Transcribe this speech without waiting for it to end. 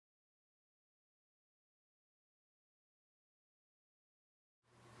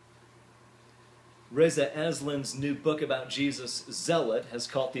Reza Aslan's new book about Jesus, Zealot, has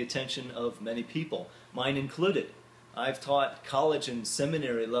caught the attention of many people, mine included. I've taught college and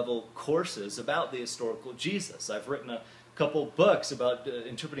seminary level courses about the historical Jesus. I've written a couple books about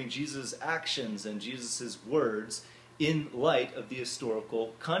interpreting Jesus' actions and Jesus' words in light of the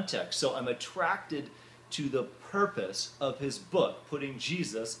historical context. So I'm attracted to the purpose of his book, putting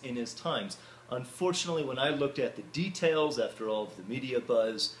Jesus in his times. Unfortunately, when I looked at the details after all of the media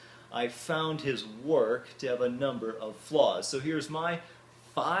buzz, I found his work to have a number of flaws. So here's my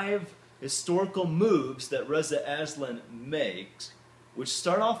 5 historical moves that Reza Aslan makes, which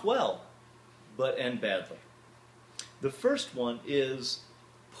start off well, but end badly. The first one is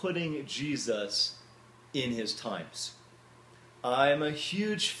putting Jesus in his times. I'm a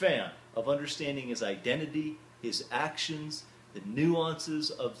huge fan of understanding his identity, his actions, the nuances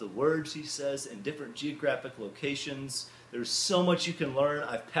of the words he says in different geographic locations. There's so much you can learn.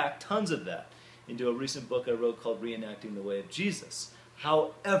 I've packed tons of that into a recent book I wrote called Reenacting the Way of Jesus.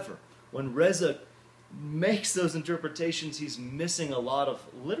 However, when Reza makes those interpretations, he's missing a lot of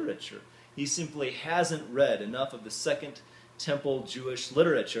literature. He simply hasn't read enough of the Second Temple Jewish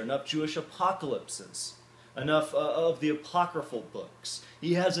literature, enough Jewish apocalypses, enough of the apocryphal books.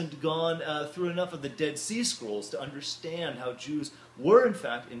 He hasn't gone through enough of the Dead Sea Scrolls to understand how Jews were in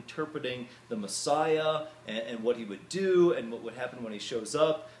fact interpreting the Messiah and what he would do and what would happen when he shows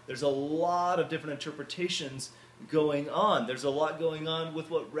up. There's a lot of different interpretations going on. There's a lot going on with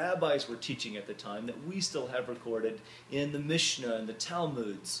what rabbis were teaching at the time that we still have recorded in the Mishnah and the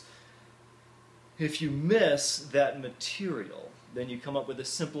Talmuds. If you miss that material, then you come up with a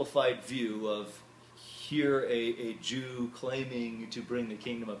simplified view of here a Jew claiming to bring the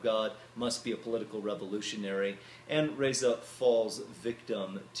kingdom of God must be a political revolutionary, and Reza falls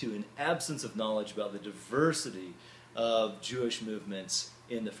victim to an absence of knowledge about the diversity of Jewish movements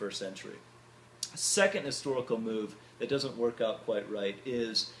in the first century. Second historical move that doesn't work out quite right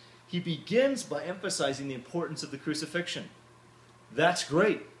is he begins by emphasizing the importance of the crucifixion. That's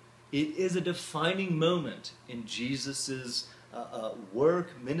great. It is a defining moment in Jesus' work,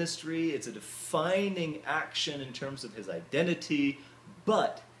 ministry. It's a defining action in terms of his identity,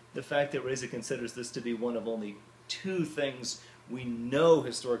 but the fact that Reza considers this to be one of only 2 things we know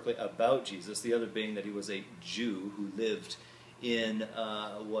historically about Jesus, the other being that he was a Jew who lived in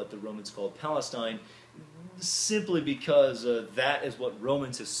what the Romans called Palestine, simply because that is what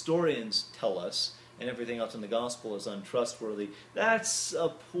Romans historians tell us, and everything else in the gospel is untrustworthy. That's a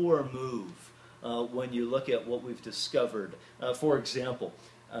poor move when you look at what we've discovered. For example,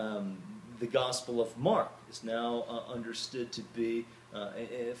 the Gospel of Mark is now understood to be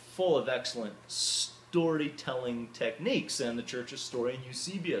full of excellent storytelling techniques, and the church historian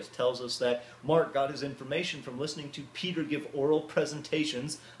Eusebius tells us that Mark got his information from listening to Peter give oral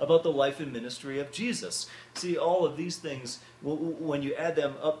presentations about the life and ministry of Jesus. See, all of these things, when you add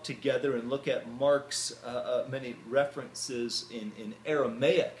them up together and look at Mark's many references in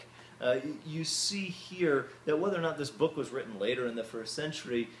Aramaic, you see here that whether or not this book was written later in the first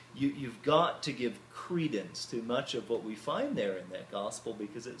century, you've got to give credence to much of what we find there in that gospel,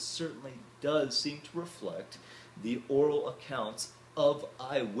 because it certainly does seem to reflect the oral accounts of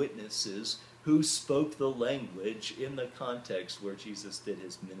eyewitnesses who spoke the language in the context where Jesus did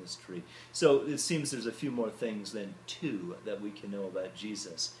his ministry. So it seems there's a few more things than 2 that we can know about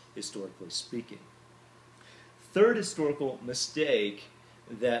Jesus, historically speaking. Third historical mistake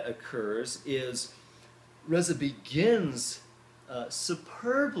that occurs is Reza begins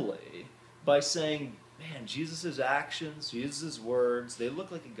superbly by saying, man, Jesus' actions, Jesus' words, they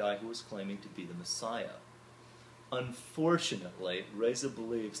look like a guy who was claiming to be the Messiah. Unfortunately, Reza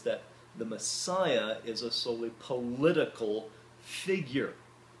believes that the Messiah is a solely political figure,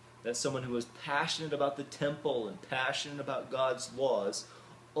 that someone who was passionate about the temple and passionate about God's laws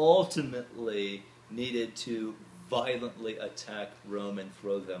ultimately needed to violently attack Rome and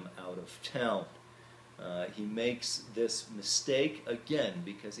throw them out of town. He makes this mistake, again,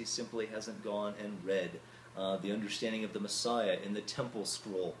 because he simply hasn't gone and read the understanding of the Messiah in the temple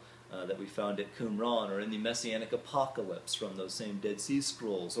scroll that we found at Qumran, or in the Messianic Apocalypse from those same Dead Sea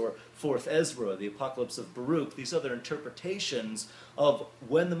Scrolls, or 4th Ezra, the Apocalypse of Baruch, these other interpretations of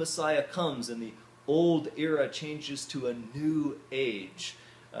when the Messiah comes and the old era changes to a new age.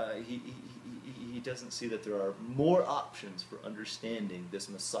 He doesn't see that there are more options for understanding this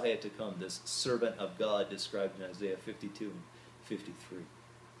Messiah to come, this servant of God described in Isaiah 52 and 53.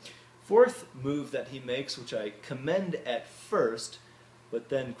 Fourth move that he makes, which I commend at first, but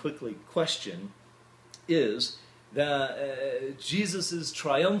then quickly question, is that Jesus'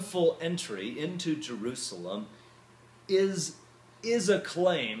 triumphal entry into Jerusalem is a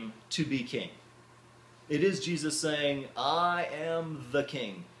claim to be king. It is Jesus saying, I am the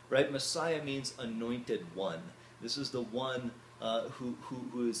king, right? Messiah means anointed one. This is the one who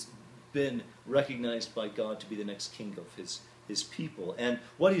has been recognized by God to be the next king of his people. And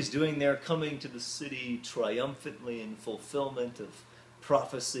what he's doing there, coming to the city triumphantly in fulfillment of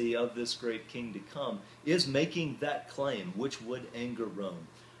prophecy of this great king to come, is making that claim, which would anger Rome.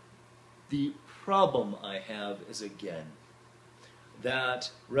 The problem I have is, again,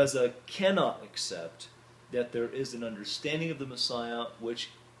 that Reza cannot accept that there is an understanding of the Messiah which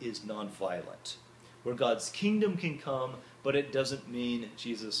is nonviolent, where God's kingdom can come, but it doesn't mean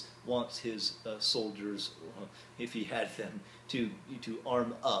Jesus wants his soldiers, if he had them, to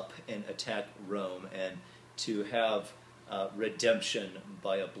arm up and attack Rome and to have redemption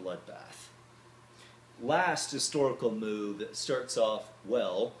by a bloodbath. Last historical move that starts off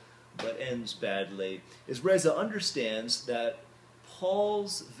well but ends badly is Reza understands that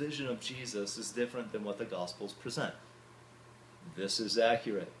Paul's vision of Jesus is different than what the Gospels present. This is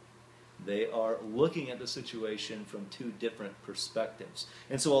accurate. They are looking at the situation from two different perspectives.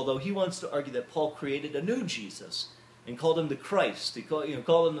 And so although he wants to argue that Paul created a new Jesus and called him the Christ, he called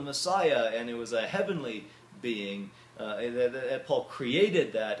him the Messiah, and it was a heavenly being, that Paul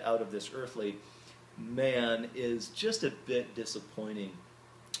created that out of this earthly man, is just a bit disappointing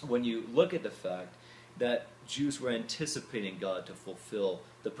when you look at the fact that Jews were anticipating God to fulfill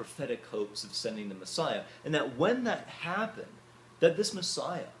the prophetic hopes of sending the Messiah, and that when that happened, that this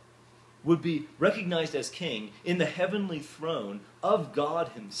Messiah would be recognized as king in the heavenly throne of God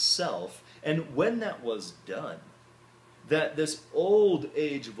himself, and when that was done, that this old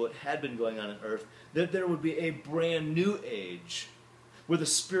age of what had been going on earth, that there would be a brand new age where the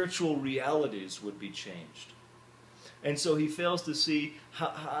spiritual realities would be changed. And so he fails to see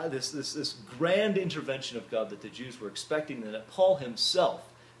how this grand intervention of God that the Jews were expecting, and that Paul himself,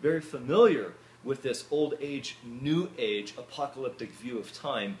 very familiar with this old age, new age, apocalyptic view of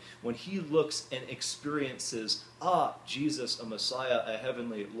time, when he looks and experiences, Jesus, a Messiah, a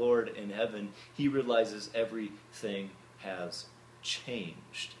heavenly Lord in heaven, he realizes everything has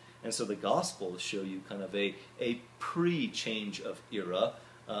changed. And so the Gospels show you kind of a pre-change of era,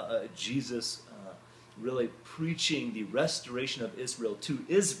 Jesus really preaching the restoration of Israel to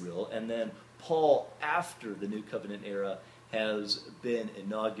Israel, and then Paul, after the New Covenant era has been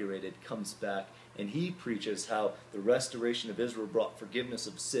inaugurated, comes back, and he preaches how the restoration of Israel brought forgiveness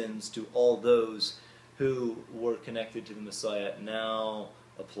of sins to all those who were connected to the Messiah now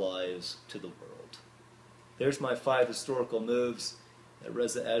applies to the world. There's my 5 historical moves that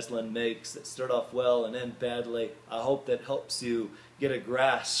Reza Aslan makes that start off well and end badly. I hope that helps you get a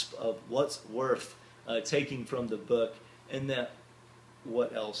grasp of what's worth taking from the book, and that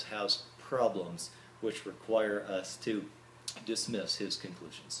what else has problems which require us to dismiss his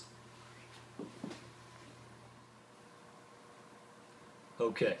conclusions.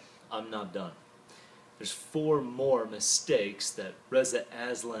 Okay, I'm not done. There's 4 more mistakes that Reza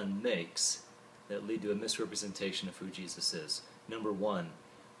Aslan makes that lead to a misrepresentation of who Jesus is. Number 1,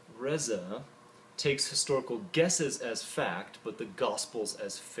 Reza takes historical guesses as fact, but the Gospels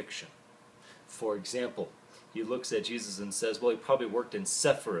as fiction. For example, he looks at Jesus and says, well, he probably worked in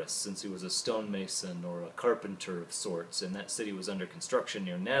Sepphoris since he was a stonemason or a carpenter of sorts, and that city was under construction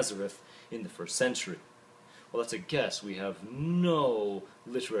near Nazareth in the 1st century. Well, that's a guess. We have no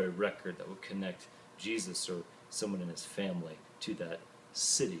literary record that would connect Jesus or someone in his family to that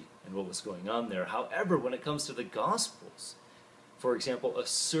city and what was going on there. However, when it comes to the Gospels, for example,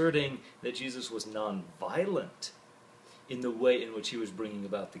 asserting that Jesus was nonviolent in the way in which he was bringing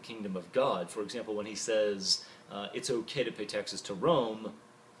about the kingdom of God. For example, when he says, it's okay to pay taxes to Rome,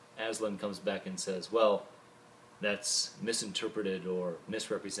 Aslan comes back and says, well, that's misinterpreted or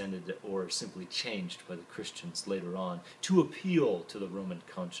misrepresented or simply changed by the Christians later on to appeal to the Roman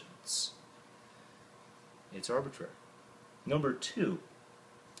conscience. It's arbitrary. Number 2,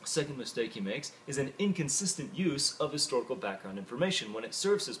 second mistake he makes is an inconsistent use of historical background information. When it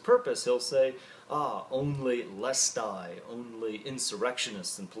serves his purpose, he'll say, only lesti, only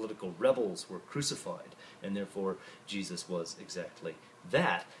insurrectionists and political rebels were crucified, and therefore Jesus was exactly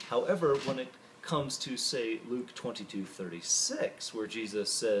that. However, when it comes to, say, Luke 22:36, where Jesus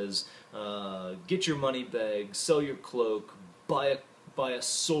says, get your money bag, sell your cloak, buy a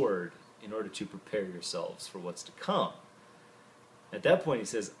sword in order to prepare yourselves for what's to come. At that point he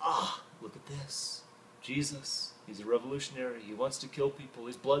says, look at this. Jesus, he's a revolutionary, he wants to kill people,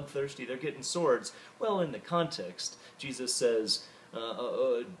 he's bloodthirsty, they're getting swords. Well, in the context, Jesus says,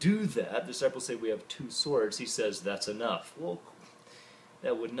 do that. The disciples say, we have 2 swords. He says, that's enough. Well,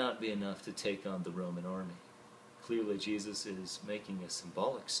 that would not be enough to take on the Roman army. Clearly, Jesus is making a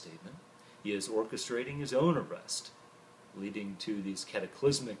symbolic statement. He is orchestrating his own arrest, leading to these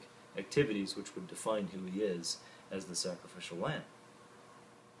cataclysmic activities which would define who he is as the sacrificial lamb.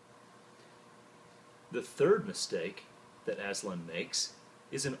 The third mistake that Aslan makes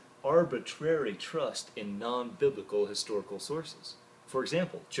is an arbitrary trust in non-biblical historical sources. For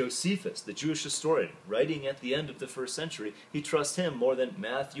example, Josephus, the Jewish historian, writing at the end of the first century, he trusts him more than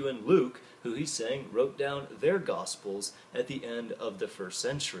Matthew and Luke, who he's saying wrote down their Gospels at the end of the first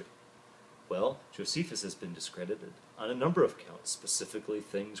century. Well, Josephus has been discredited on a number of counts, specifically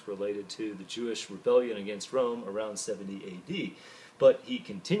things related to the Jewish rebellion against Rome around 70 A.D., but he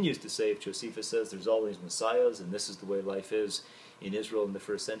continues to say, if Josephus says there's always messiahs and this is the way life is in Israel in the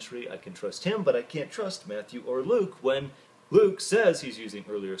first century, I can trust him, but I can't trust Matthew or Luke when Luke says he's using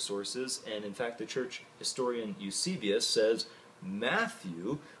earlier sources, and in fact the church historian Eusebius says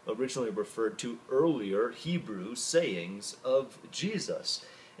Matthew originally referred to earlier Hebrew sayings of Jesus.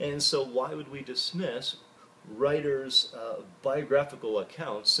 And so why would we dismiss writers' biographical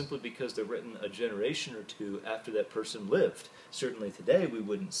accounts simply because they're written a generation or two after that person lived? Certainly today we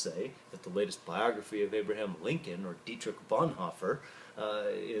wouldn't say that the latest biography of Abraham Lincoln or Dietrich Bonhoeffer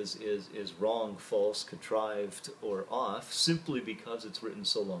is wrong, false, contrived, or off simply because it's written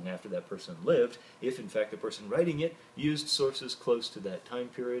so long after that person lived, if in fact the person writing it used sources close to that time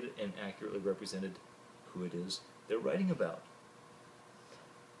period and accurately represented who it is they're writing about.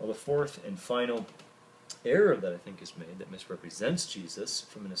 Well, the fourth and final error that I think is made that misrepresents Jesus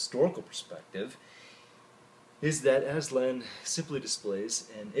from an historical perspective is that Aslan simply displays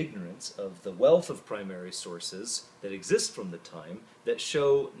an ignorance of the wealth of primary sources that exist from the time that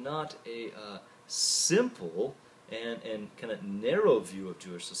show not a simple and kind of narrow view of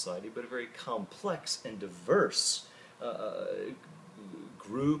Jewish society, but a very complex and diverse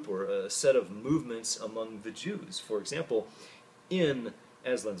group or a set of movements among the Jews. For example, in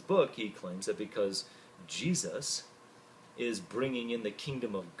Aslan's book, he claims that because Jesus is bringing in the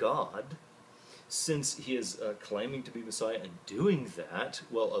kingdom of God, since he is claiming to be Messiah and doing that,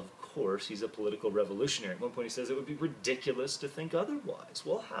 well, of course, he's a political revolutionary. At one point he says it would be ridiculous to think otherwise.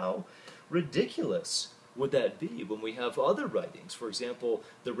 Well, how ridiculous would that be when we have other writings? For example,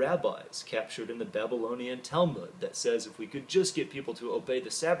 the rabbis captured in the Babylonian Talmud that says if we could just get people to obey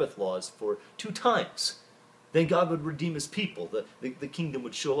the Sabbath laws for 2 times, then God would redeem his people. The kingdom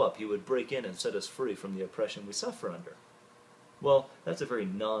would show up. He would break in and set us free from the oppression we suffer under. Well, that's a very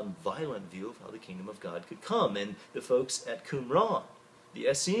non-violent view of how the kingdom of God could come. And the folks at Qumran, the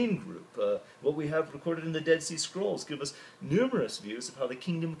Essene group, what we have recorded in the Dead Sea Scrolls, give us numerous views of how the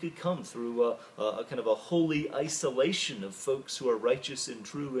kingdom could come through a kind of a holy isolation of folks who are righteous and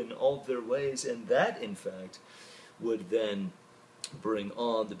true in all of their ways. And that, in fact, would then bring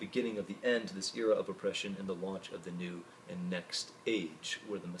on the beginning of the end to this era of oppression and the launch of the new and next age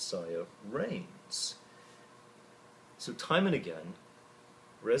where the Messiah reigns. So time and again,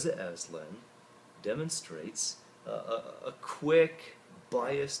 Reza Aslan demonstrates a quick,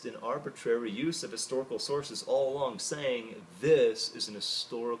 biased, and arbitrary use of historical sources all along, saying this is an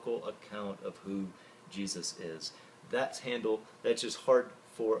historical account of who Jesus is. That's just hard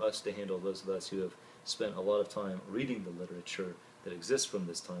for us to handle, those of us who have spent a lot of time reading the literature that exists from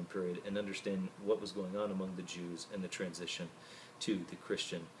this time period and understand what was going on among the Jews and the transition to the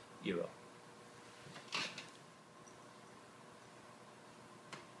Christian era.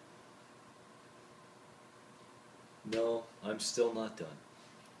 No, I'm still not done.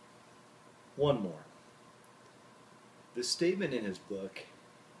 One more. The statement in his book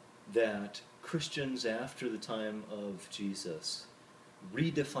that Christians after the time of Jesus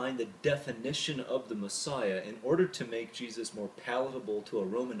redefine the definition of the Messiah in order to make Jesus more palatable to a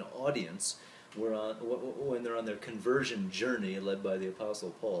Roman audience when they're on their conversion journey led by the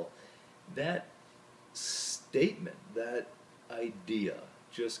Apostle Paul. That statement, that idea,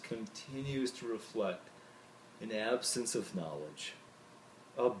 just continues to reflect an absence of knowledge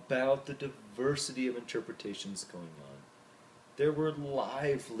about the diversity of interpretations going on. There were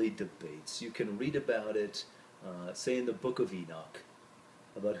lively debates. You can read about it, say in the Book of Enoch,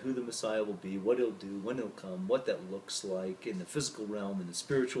 about who the Messiah will be, what he'll do, when he'll come, what that looks like in the physical realm, in the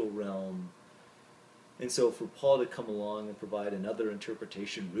spiritual realm. And so for Paul to come along and provide another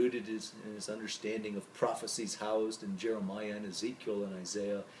interpretation rooted in his understanding of prophecies housed in Jeremiah and Ezekiel and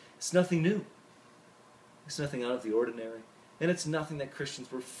Isaiah, it's nothing new. It's nothing out of the ordinary. And it's nothing that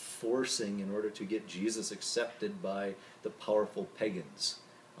Christians were forcing in order to get Jesus accepted by the powerful pagans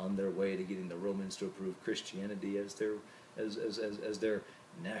on their way to getting the Romans to approve Christianity as their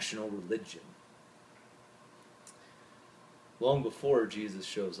national religion. Long before Jesus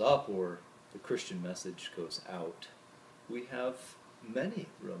shows up or the Christian message goes out, we have many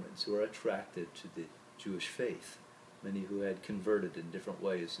Romans who are attracted to the Jewish faith, many who had converted in different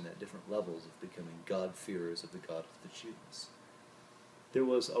ways and at different levels of becoming God-fearers of the God of the Jews. There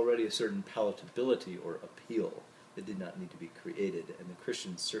was already a certain palatability or appeal that did not need to be created, and the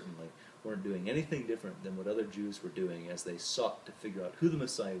Christians certainly weren't doing anything different than what other Jews were doing as they sought to figure out who the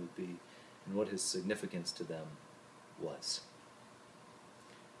Messiah would be and what his significance to them was.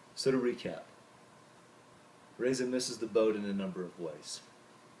 So to recap, Reza misses the boat in a number of ways.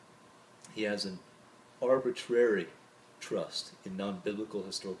 He has an arbitrary trust in non-biblical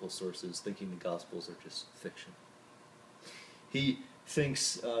historical sources, thinking the Gospels are just fiction. He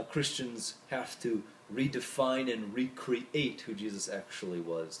thinks Christians have to redefine and recreate who Jesus actually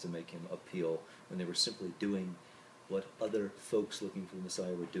was to make him appeal when they were simply doing what other folks looking for the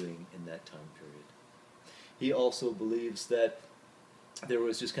Messiah were doing in that time period. He also believes that there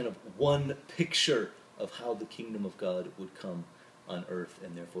was just kind of one picture of how the kingdom of God would come on earth,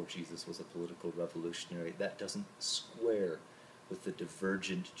 and therefore Jesus was a political revolutionary. That doesn't square with the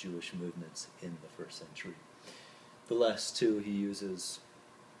divergent Jewish movements in the first century. The last two, he uses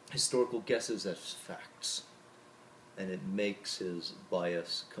historical guesses as facts, and it makes his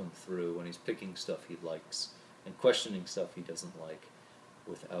bias come through when he's picking stuff he likes and questioning stuff he doesn't like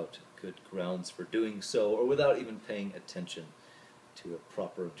without good grounds for doing so, or without even paying attention to a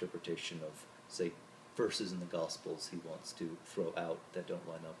proper interpretation of, say, verses in the Gospels he wants to throw out that don't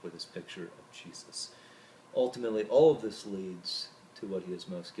line up with his picture of Jesus. Ultimately, all of this leads to what he is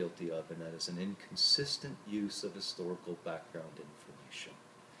most guilty of, and that is an inconsistent use of historical background information.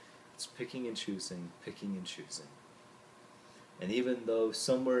 It's picking and choosing, picking and choosing. And even though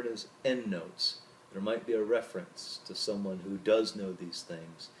somewhere in his endnotes there might be a reference to someone who does know these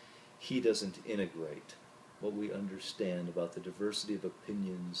things, he doesn't integrate what we understand about the diversity of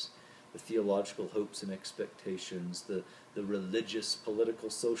opinions, the theological hopes and expectations, the religious, political,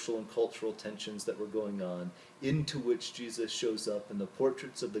 social, and cultural tensions that were going on, into which Jesus shows up, and the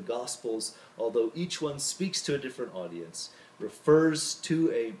portraits of the Gospels, although each one speaks to a different audience, refers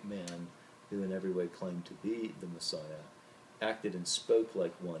to a man who in every way claimed to be the Messiah, acted and spoke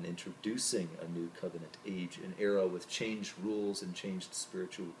like one, introducing a new covenant age, an era with changed rules and changed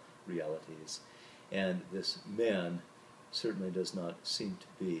spiritual realities. And this man certainly does not seem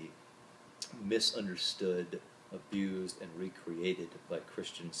to be misunderstood, abused, and recreated by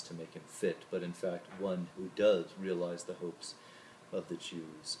Christians to make him fit, but in fact one who does realize the hopes of the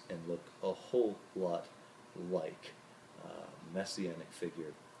Jews and look a whole lot like a messianic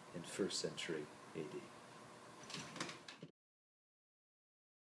figure in 1st century AD.